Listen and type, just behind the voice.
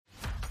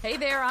Hey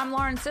there, I'm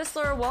Lauren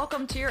Sisler.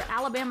 Welcome to your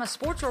Alabama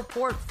Sports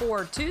Report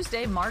for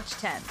Tuesday, March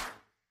 10th.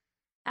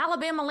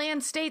 Alabama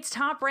lands state's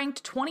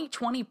top-ranked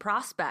 2020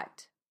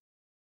 prospect.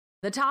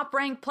 The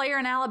top-ranked player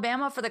in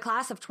Alabama for the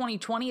class of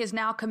 2020 is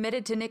now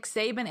committed to Nick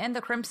Saban and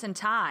the Crimson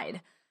Tide.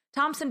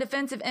 Thompson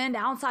defensive end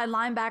outside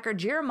linebacker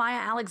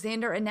Jeremiah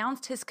Alexander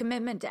announced his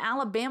commitment to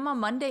Alabama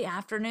Monday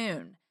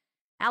afternoon.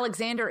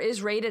 Alexander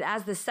is rated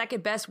as the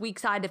second-best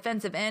weak-side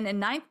defensive end and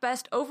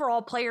ninth-best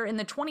overall player in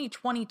the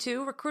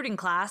 2022 recruiting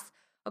class,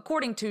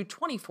 according to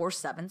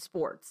 24/7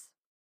 Sports.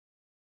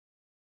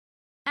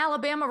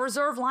 Alabama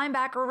reserve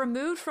linebacker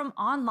removed from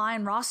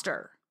online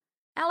roster.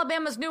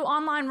 Alabama's new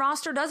online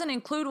roster doesn't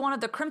include one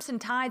of the Crimson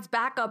Tide's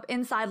backup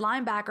inside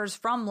linebackers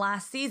from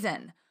last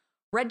season.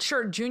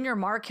 Redshirt junior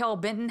Markail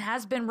Benton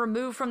has been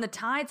removed from the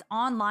Tide's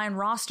online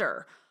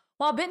roster.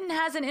 While Benton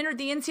hasn't entered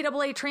the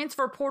NCAA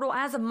transfer portal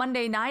as of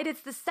Monday night,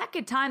 it's the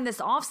second time this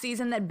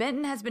offseason that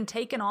Benton has been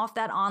taken off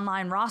that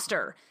online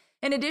roster.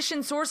 In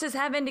addition, sources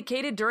have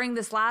indicated during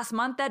this last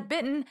month that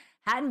Benton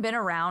hadn't been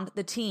around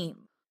the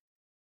team.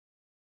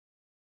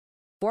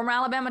 Former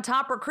Alabama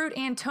top recruit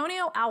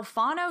Antonio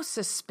Alfano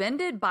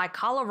suspended by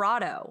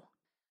Colorado.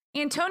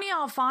 Antonio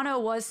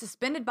Alfano was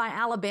suspended by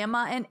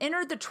Alabama and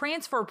entered the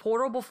transfer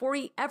portal before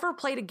he ever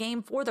played a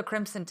game for the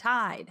Crimson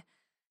Tide.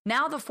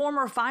 Now the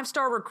former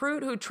five-star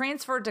recruit who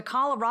transferred to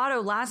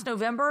Colorado last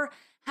November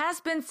has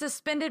been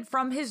suspended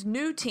from his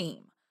new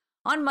team.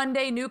 On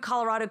Monday, new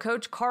Colorado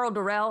coach Karl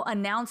Dorrell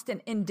announced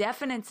an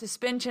indefinite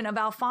suspension of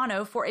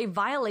Alfano for a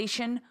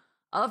violation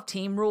of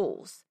team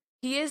rules.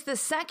 He is the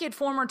second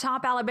former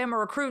top Alabama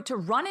recruit to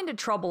run into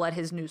trouble at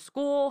his new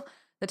school.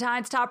 The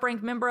Tide's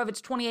top-ranked member of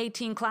its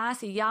 2018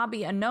 class,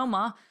 Iyabi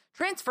Anoma,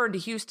 transferred to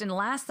Houston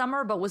last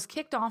summer but was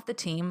kicked off the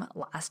team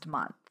last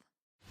month.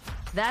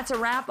 That's a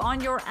wrap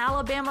on your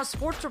Alabama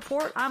Sports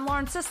Report. I'm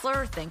Lauren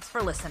Sisler. Thanks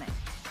for listening.